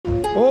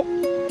Oh,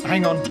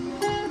 hang on.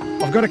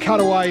 I've got to cut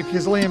away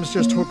because Liam's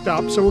just hooked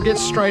up, so we'll get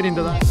straight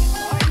into that.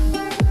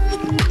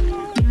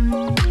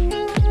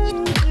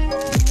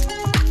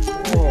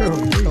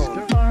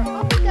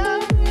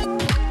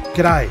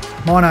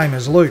 G'day, my name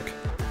is Luke,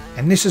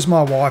 and this is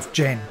my wife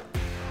Jen.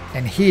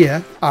 And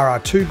here are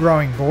our two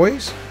growing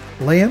boys,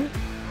 Liam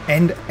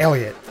and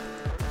Elliot.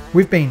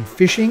 We've been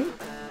fishing,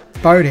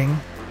 boating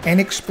and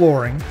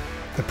exploring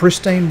the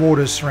pristine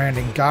waters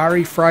surrounding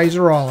Gari,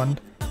 Fraser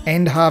Island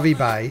and Hervey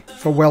Bay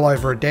for well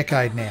over a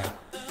decade now.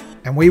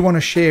 And we want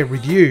to share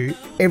with you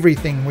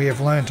everything we have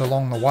learnt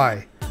along the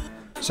way.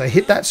 So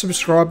hit that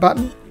subscribe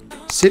button,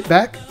 sit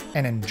back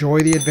and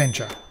enjoy the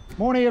adventure.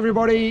 Morning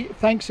everybody,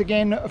 thanks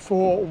again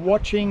for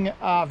watching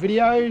our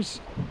videos.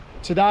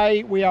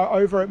 Today we are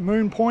over at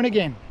Moon Point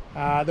again.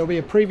 There'll be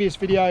a previous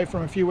video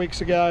from a few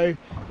weeks ago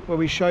where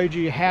we showed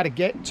you how to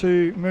get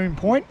to Moon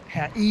Point,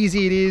 how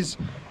easy it is,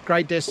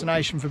 great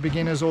destination for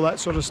beginners, all that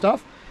sort of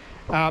stuff.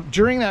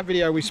 During that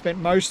video we spent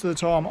most of the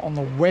time on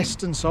the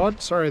western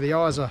side. Sorry, the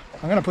eyes are,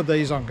 I'm going to put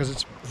these on because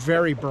it's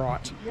very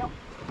bright. Yep.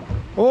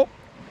 Oh,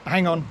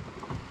 hang on.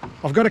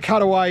 I've got to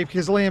cut away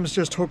because Liam's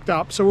just hooked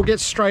up, so we'll get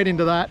straight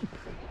into that.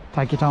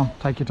 Take your time,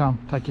 take your time,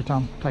 take your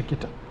time, take your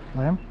time.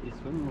 Liam? He's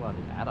swimming like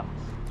at us.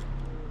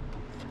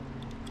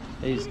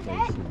 He's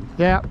decent.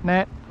 Yeah,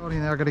 net. Hold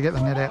in there, I've got to get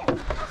the net out.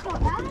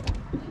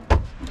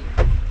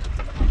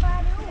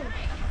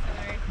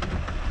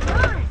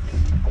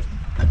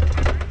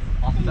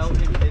 I felt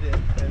him hit it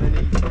and then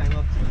he came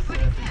up to the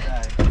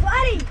surface.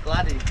 Bloody!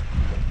 Bloody!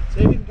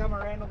 See if you can come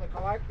around on the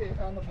kayak,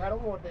 on the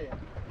paddleboard there.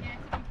 Yeah,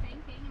 it's a big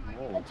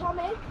thing.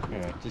 Atomic?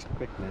 Yeah, just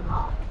quick net.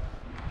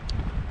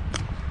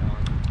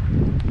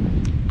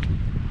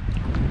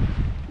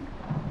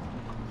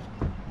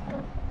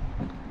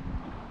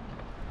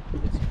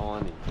 It's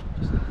tiny,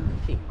 just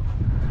king.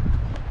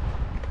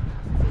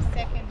 It's his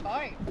second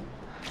boat.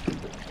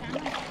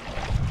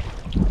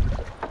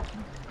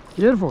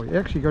 Beautiful, you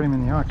actually got him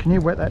in the eye. Can you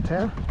wet that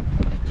towel?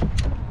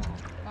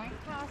 Don't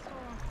cast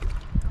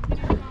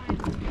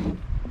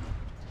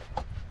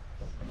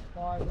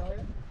or I'm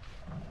gonna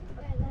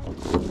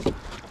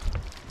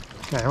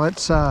Okay,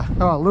 let's, oh,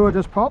 lure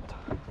just popped.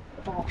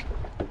 Oh,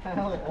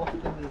 how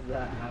often does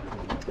that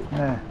happen?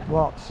 Yeah,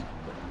 lots.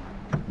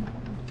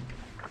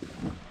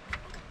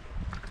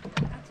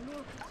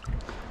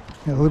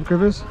 Yeah, the lip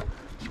grippers.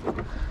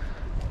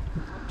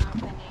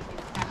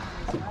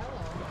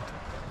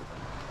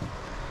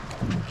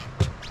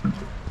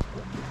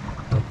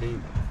 How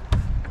deep?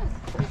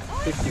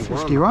 51.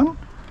 51.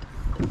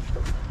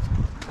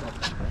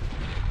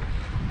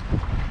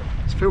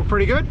 Does it feel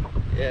pretty good?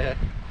 Yeah.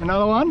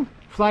 Another one.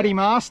 Flatty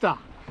Master.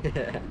 Yeah.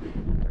 There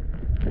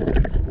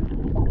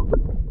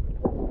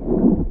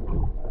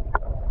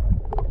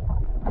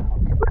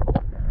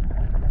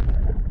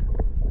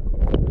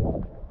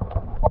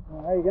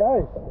you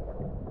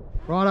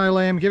go. Righto,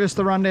 Liam, give us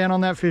the rundown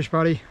on that fish,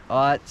 buddy.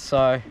 Alright,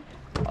 so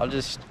I'll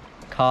just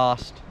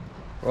cast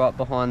right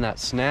behind that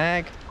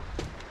snag,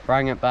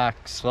 bring it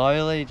back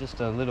slowly, just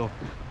a little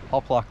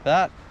hop like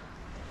that,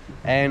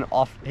 and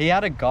he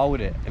had a go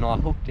at it and I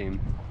hooked him,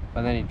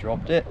 but then he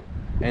dropped it,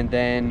 and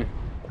then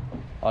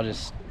I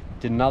just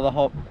did another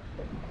hop,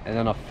 and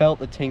then I felt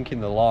the tink in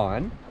the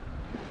line,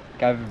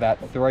 gave it about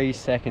 3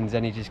 seconds,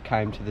 and he just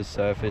came to the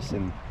surface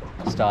and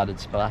started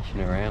splashing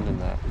around in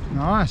that.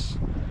 Nice.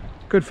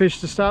 Good fish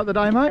to start the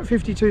day, mate.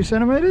 52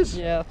 centimetres.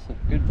 Yeah, that's a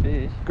good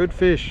fish. Good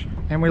fish.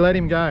 And we let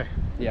him go.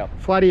 Yep.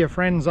 Flatty are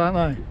friends,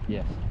 aren't they?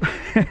 Yes.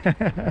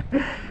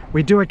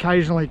 We do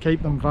occasionally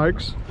keep them,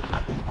 folks.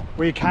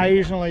 We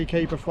occasionally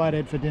keep a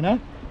flathead for dinner,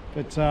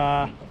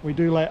 but we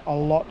do let a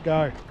lot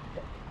go.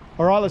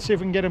 All right, let's see if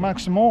we can get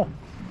amongst some more.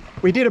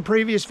 We did a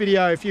previous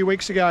video a few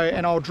weeks ago,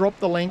 and I'll drop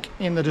the link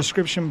in the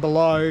description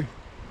below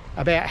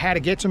about how to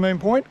get to Moon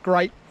Point.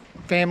 Great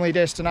family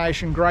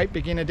destination, great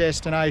beginner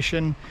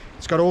destination.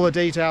 It's got all the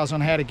details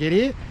on how to get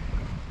here.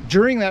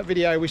 During that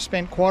video, we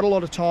spent quite a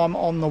lot of time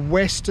on the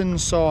western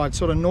side,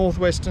 sort of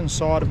northwestern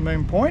side of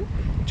Moon Point,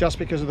 just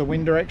because of the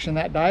wind direction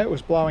that day. It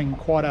was blowing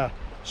quite a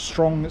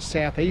strong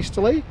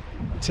southeasterly.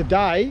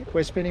 Today,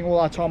 we're spending all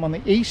our time on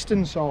the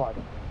eastern side.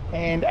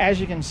 And as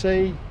you can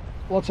see,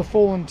 lots of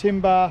fallen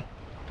timber,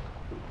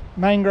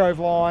 mangrove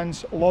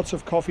lines, lots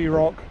of coffee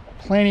rock,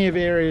 plenty of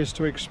areas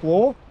to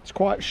explore. It's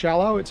quite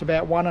shallow. It's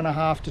about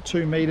 1.5 to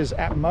 2 meters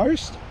at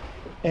most,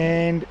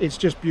 and it's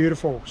just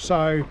beautiful.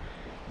 So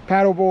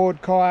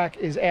paddleboard, kayak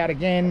is out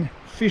again,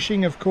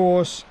 fishing of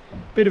course,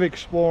 bit of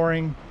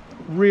exploring,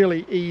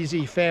 really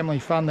easy family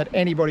fun that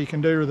anybody can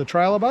do with a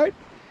trailer boat,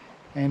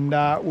 and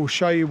we'll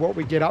show you what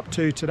we get up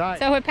to today.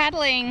 So we're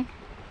paddling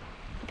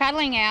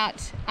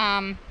out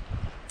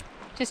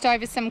just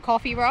over some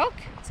coffee rock.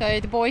 So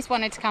the boys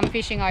wanted to come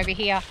fishing over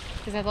here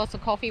because there's lots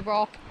of coffee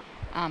rock.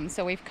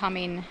 So we've come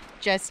in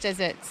just as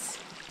it's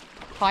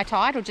high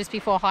tide, or just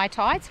before high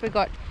tide, so we've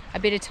got a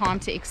bit of time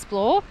to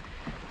explore.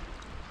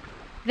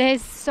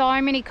 There's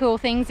so many cool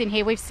things in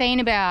here. We've seen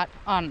about,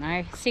 I don't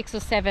know, 6 or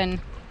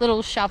 7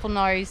 little shovel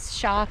nose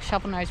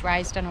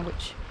rays, don't know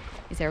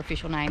is their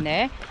official name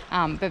there.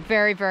 But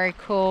very, very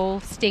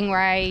cool.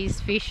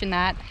 Stingrays, fish and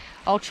that.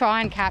 I'll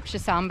try and capture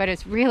some, but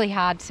it's really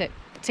hard to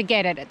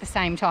get it at the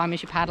same time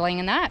as you're paddling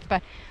and that,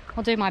 but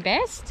I'll do my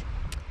best.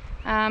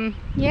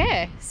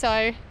 Yeah,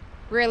 so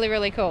really,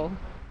 really cool.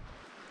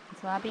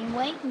 That's what I've been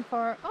waiting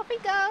for. Off he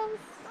goes.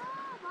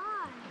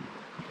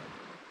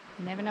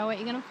 You never know what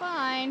you're gonna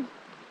find.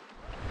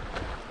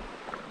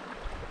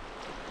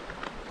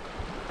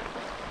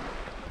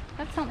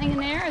 That's something in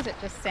there, or is it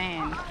just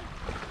sand?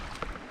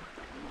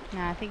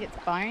 No, I think it's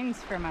bones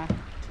from a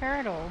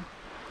turtle.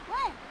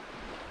 What?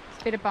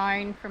 It's a bit of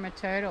bone from a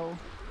turtle.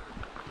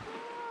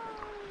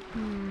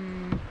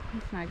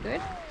 That's no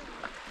good.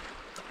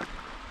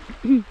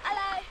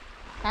 Hello.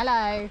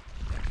 Hello.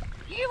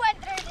 You went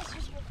through this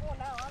just before,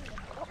 now I'm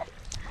gonna.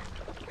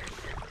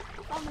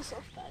 I'm a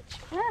soft touch.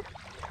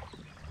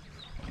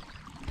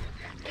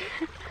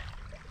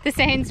 The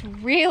sand's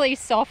really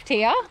soft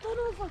here. I don't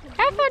know if I can.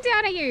 How far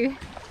down are you?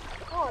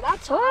 Oh,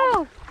 that's Whoa.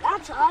 hard.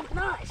 That's hard.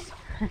 Nice.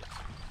 Oh,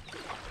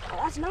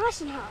 that's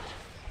nice and hard.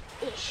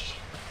 Ish.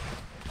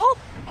 Oh!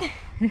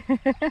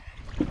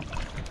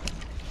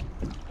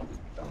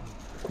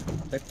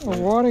 We're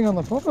riding on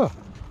the popper.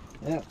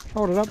 Yeah.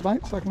 Hold it up,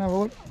 mate, so I can have a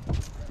look.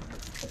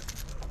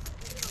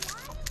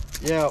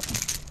 Yeah.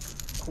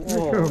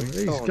 Very cool.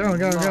 He's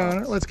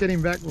going. Let's get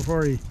him back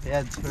before he... He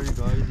had 2 goes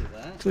at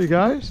that. 2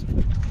 goes.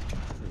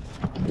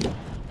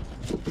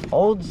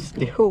 Hold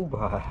still,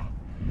 bro.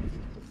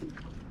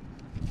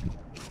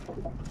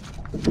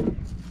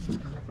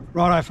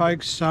 Righto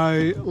folks, so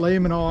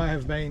Liam and I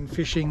have been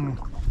fishing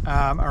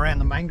around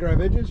the mangrove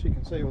edges. You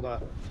can see all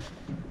the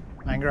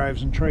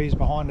mangroves and trees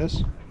behind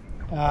us,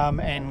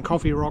 and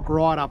Coffee Rock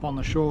right up on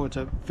the shore. It's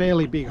a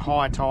fairly big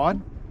high tide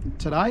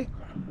today,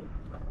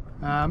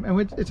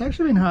 and it's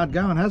actually been hard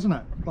going, hasn't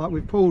it? Like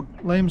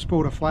Liam's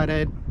pulled a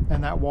flathead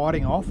and that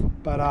whiting off,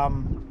 but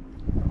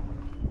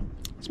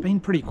it's been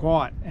pretty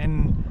quiet,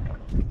 and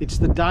it's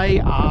the day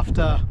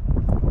after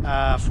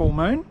full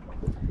moon.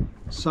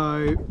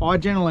 So I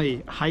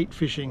generally hate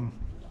fishing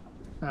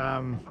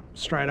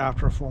straight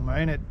after a full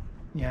moon.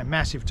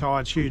 Massive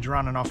tides, huge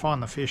run, and I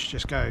find the fish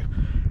just go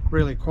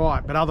really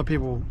quiet. But other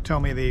people tell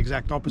me the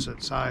exact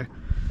opposite. So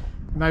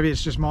maybe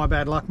it's just my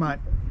bad luck, mate,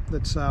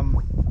 that's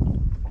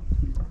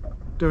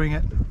doing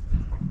it.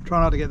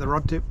 Try not to get the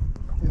rod tip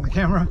in the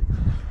camera.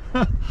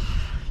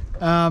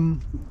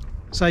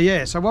 So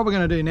yeah, so what we're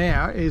going to do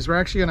now is we're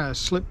actually going to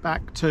slip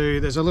back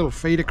to, there's a little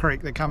feeder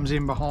creek that comes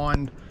in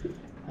behind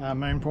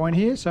Moon Point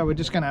here, so we're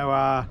just going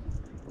to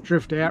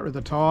drift out with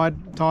the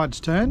tide's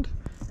turned,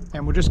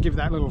 and we'll just give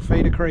that little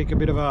feeder creek a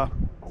bit of a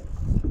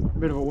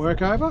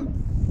workover,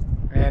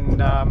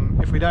 and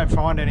if we don't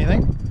find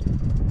anything,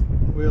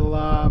 we'll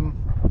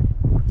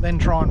then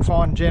try and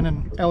find Jen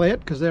and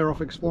Elliot, because they're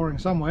off exploring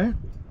somewhere,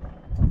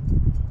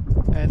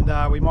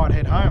 and we might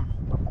head home.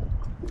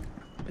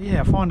 But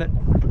yeah, I find it,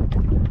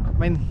 I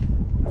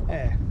mean,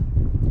 yeah,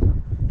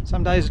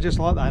 some days are just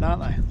like that,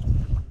 aren't they?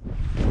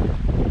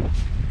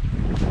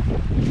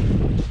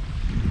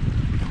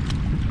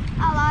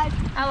 Hello.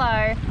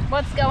 Hello.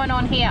 What's going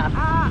on here?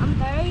 I'm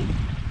buried.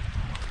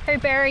 Who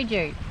buried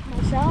you?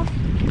 Myself.